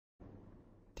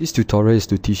This tutorial is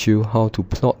to teach you how to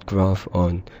plot graph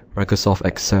on Microsoft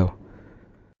Excel.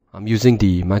 I'm using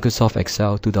the Microsoft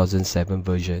Excel 2007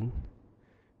 version.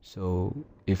 So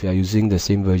if you are using the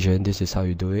same version, this is how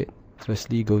you do it.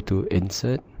 Firstly, go to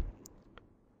Insert.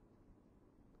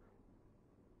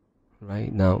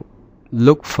 Right now,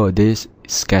 look for this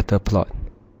scatter plot.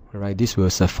 Right, this will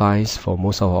suffice for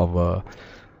most of our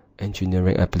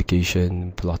engineering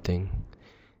application plotting.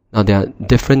 Now there are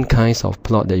different kinds of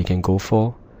plot that you can go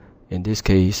for. In this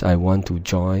case, I want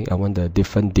the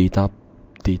different data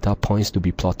points to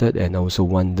be plotted, and I also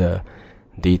want the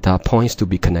data points to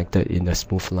be connected in a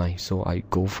smooth line. So I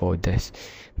go for this.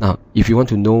 Now, if you want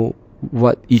to know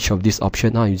what each of these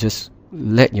options are, you just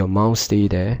let your mouse stay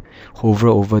there, hover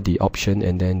over the option,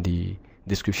 and then the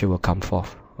description will come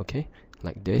forth. Okay,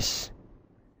 like this.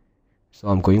 So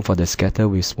I'm going for the scatter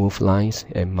with smooth lines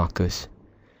and markers.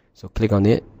 So click on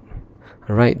it.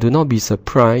 Alright, do not be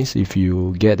surprised if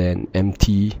you get an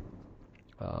empty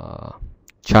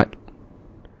chart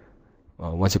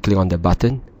once you click on the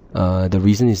button. The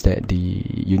reason is that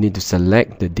you need to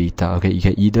select the data. Okay, you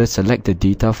can either select the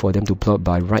data for them to plot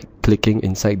by right clicking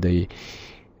inside the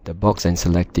box and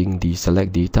selecting the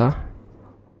select data,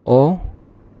 or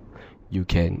you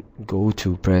can go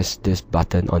to press this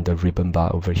button on the ribbon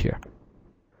bar over here.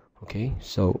 Okay,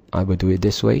 so I will do it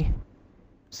this way.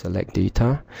 Select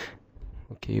data.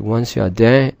 Okay, once you are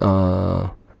there,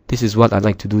 this is what I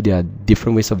like to do. There are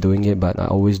different ways of doing it, but I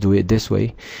always do it this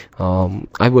way.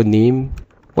 I will name,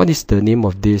 what is the name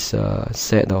of this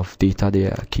set of data they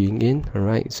are keying in.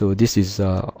 Alright, so this is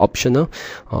optional.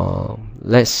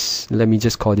 Let me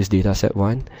just call this data set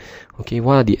 1. Okay,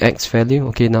 what are the X value?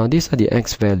 Okay, now these are the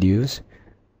X values.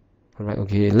 Alright,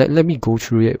 okay, let me go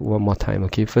through it one more time.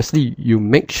 Okay, firstly, you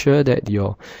make sure that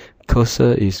your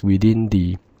cursor is within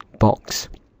the box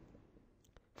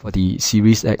for the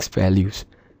series X values.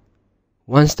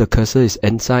 Once the cursor is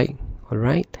inside,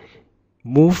 alright,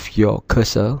 move your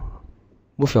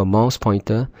mouse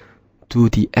pointer to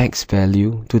the X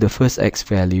value, to the first X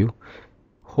value.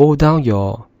 Hold down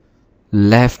your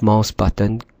left mouse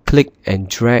button, click and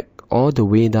drag all the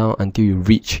way down until you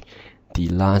reach the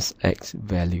last X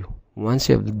value. Once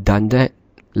you have done that,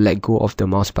 let go of the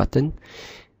mouse button,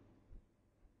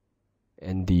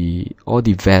 and all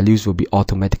the values will be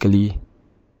automatically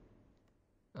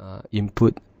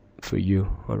input for you.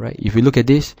 Alright, if you look at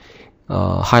this,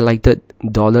 highlighted $A,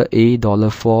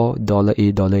 $4,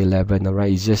 $A, $11.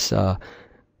 Alright, it's just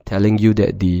telling you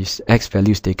that this X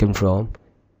value is taken from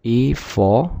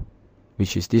A4,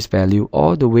 which is this value,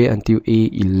 all the way until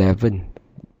A11.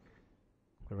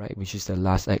 Alright, which is the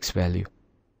last X value.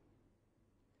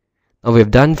 Now we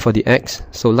have done for the X.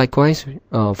 So likewise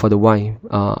for the Y,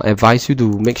 I advise you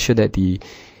to make sure that the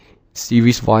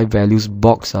series Y values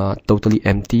box are totally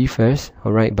empty first.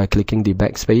 Alright, by clicking the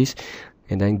backspace,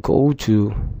 and then go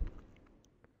to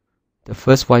the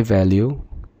first Y value,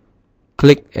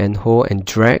 click and hold and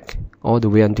drag all the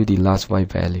way until the last Y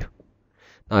value.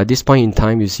 Now at this point in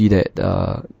time, you see that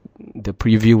the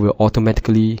preview will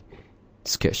automatically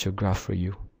sketch a graph for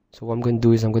you. So what I'm going to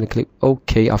do is I'm going to click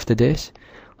OK after this.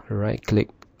 Alright, click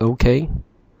OK.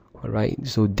 Alright,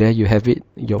 so there you have it,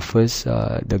 your first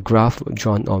the graph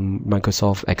drawn on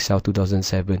Microsoft Excel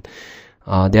 2007.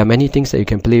 There are many things that you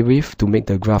can play with to make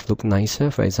the graph look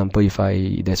nicer. For example, if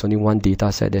there's only one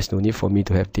data set, there's no need for me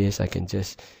to have this. I can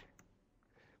just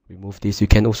remove this. You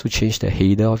can also change the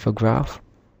header of your graph.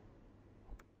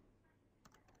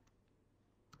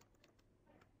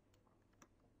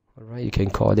 Alright, you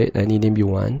can call it any name you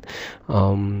want.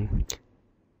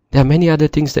 There are many other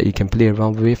things that you can play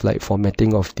around with, like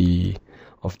formatting of the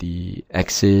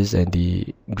axis and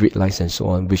the grid lines and so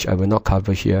on, which I will not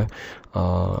cover here.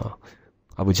 I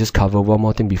will just cover one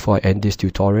more thing before I end this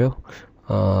tutorial.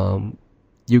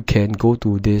 You can go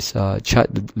to this chart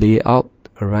layout,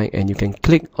 alright, and you can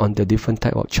click on the different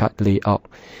type of chart layout.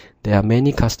 There are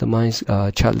many customized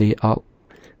chart layout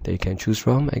that you can choose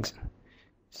from.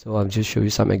 So I'll just show you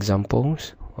some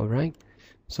examples. Alright,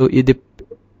 so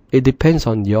it depends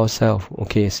on yourself.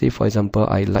 Okay, say for example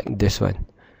I like this one.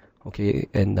 Okay,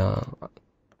 and I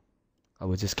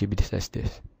will just keep it as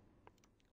this.